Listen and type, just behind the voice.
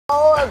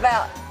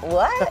about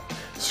what?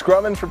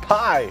 Scrumming for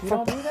pie. You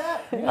don't do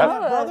that? You don't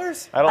have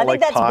brothers? I don't I think like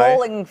that's pie.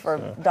 bowling for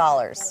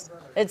dollars.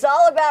 It's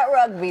all about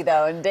rugby,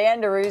 though, and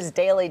Dan Daru's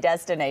daily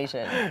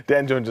destination.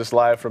 Dan joins us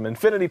live from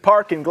Infinity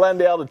Park in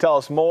Glendale to tell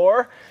us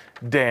more.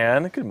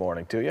 Dan, good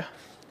morning to you.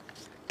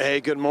 Hey,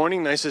 good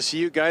morning. Nice to see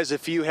you guys.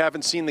 If you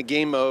haven't seen the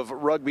game of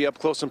rugby up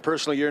close and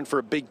personal, you're in for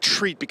a big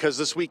treat because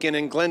this weekend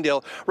in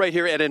Glendale, right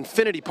here at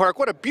Infinity Park,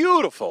 what a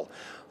beautiful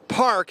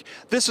park.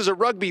 This is a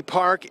rugby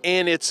park,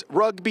 and it's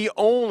rugby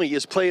only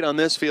is played on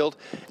this field.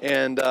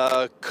 And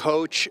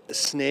Coach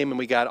Snyman,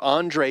 we got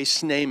Andre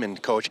Snyman,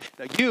 Coach.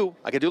 Now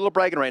I can do a little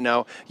bragging right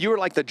now. You are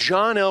like the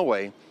John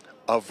Elway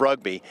of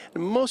rugby.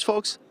 And most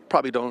folks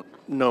probably don't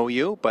know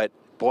you, but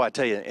boy, I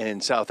tell you,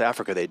 in South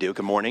Africa they do.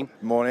 Good morning.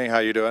 Morning, how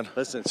you doing?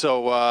 Listen,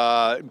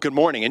 so good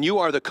morning. And you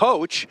are the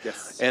coach.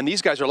 Yes. And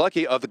these guys are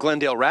lucky of the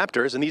Glendale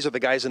Raptors, and these are the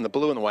guys in the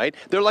blue and the white.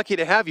 They're lucky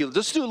to have you.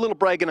 Just do a little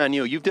bragging on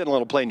you. You've done a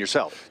little playing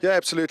yourself. Yeah,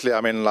 absolutely.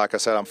 I mean, like I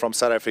said, I'm from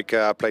South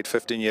Africa. I played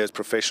 15 years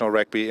professional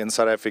rugby in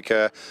South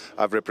Africa.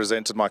 I've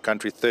represented my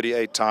country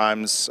 38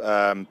 times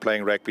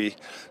playing rugby.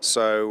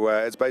 So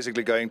it's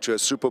basically going to a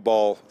Super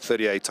Bowl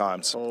 38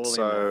 times.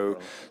 So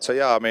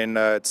yeah, I mean,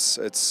 it's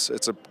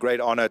a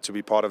great honor to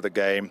be part of the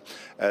game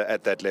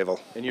at that level.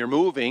 And you're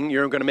moving.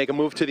 You're going to make a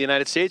move to the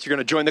United States. You're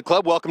going to join the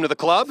club. Welcome to the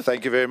club.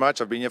 Thank you very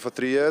much. I've been here for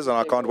 3 years, and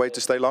I can't wait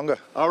to stay longer.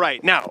 All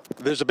right. Now,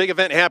 there's a big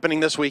event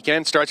happening this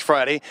weekend. Starts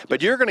Friday.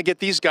 But you're going to get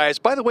these guys.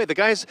 By the way, the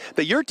guys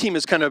that your team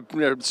is kind of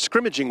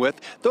scrimmaging with,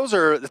 that's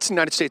the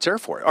United States Air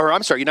Force. Or,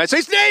 I'm sorry, United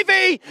States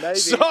Navy.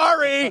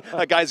 Sorry.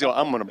 Guys go,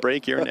 I'm going to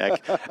break your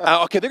neck.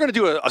 Okay, they're going to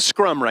do a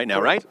scrum right now,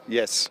 right?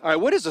 Yes. All right,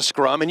 what is a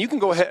scrum? And you can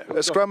go ahead.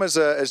 A scrum is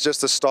just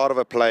the start of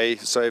a play.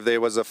 So if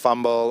there was a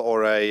fumble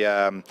or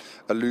a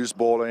loose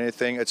ball or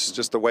anything, it's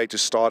just a way to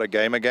start a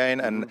game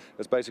again, and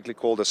it's basically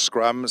called a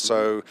scrum.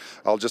 So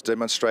I'll just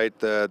demonstrate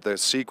the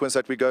sequence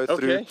that we go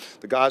through.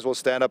 The guys will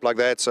stand up like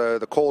that, so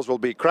the calls will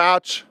be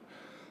crouch,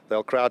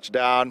 they'll crouch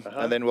down,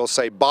 and then we'll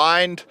say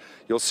bind.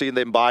 You'll see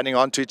them binding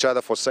onto each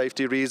other for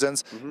safety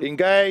reasons.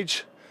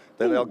 Engage,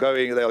 then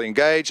they'll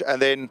engage,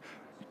 and then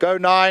go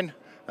 9,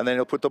 and then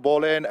he'll put the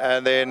ball in,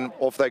 and then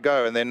off they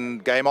go, and then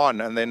game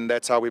on, and then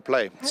that's how we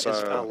play. So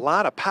a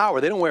lot of power.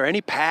 They don't wear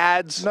any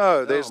pads.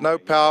 No, there's no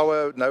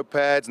power, no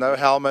pads, no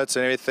helmets,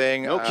 and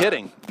everything. No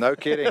kidding. No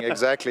kidding,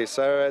 exactly.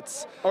 So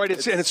it's. All right,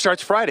 and it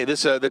starts Friday.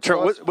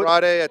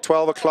 Friday at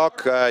 12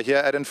 o'clock here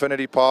at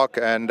Infinity Park,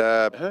 and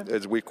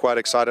we're quite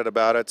excited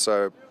about it.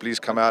 So please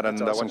come out and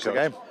watch the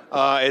game.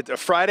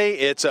 Friday,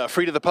 it's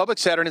free to the public.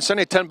 Saturday and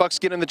Sunday, $10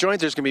 get in the joint.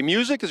 There's going to be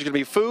music. There's going to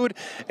be food.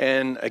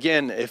 And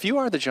again, if you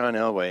are the John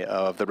Elway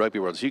of the rugby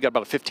world, so you got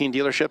about 15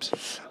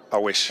 dealerships? I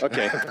wish.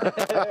 Okay.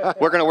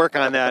 We're going to work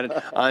on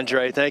that,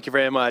 Andre. Thank you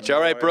very much. All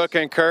right, Brooke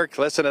and Kirk,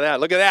 listen to that.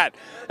 Look at that.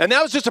 And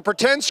that was just a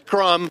pretend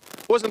scrum.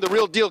 It wasn't the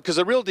real deal, because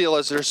the real deal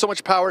is there's so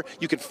much power,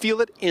 you can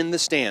feel it in the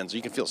stands.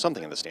 You can feel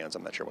something in the stands.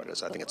 I'm not sure what it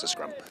is. I think it's a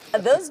scrum.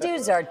 Those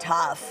dudes are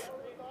tough.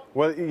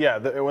 Well, yeah,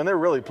 when they're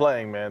really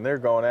playing, man, they're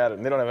going at it,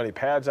 and they don't have any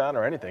pads on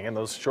or anything. And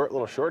those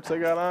little shorts they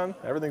got on,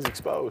 everything's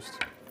exposed.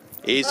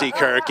 Easy,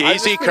 Kirk.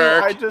 Easy,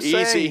 Kirk. I just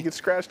easy. Saying, you get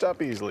scratched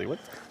up easily. What?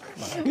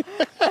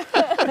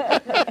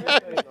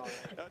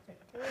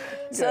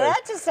 So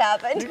that just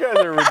happened. You guys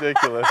are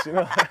ridiculous, you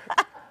know.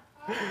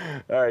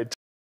 All right.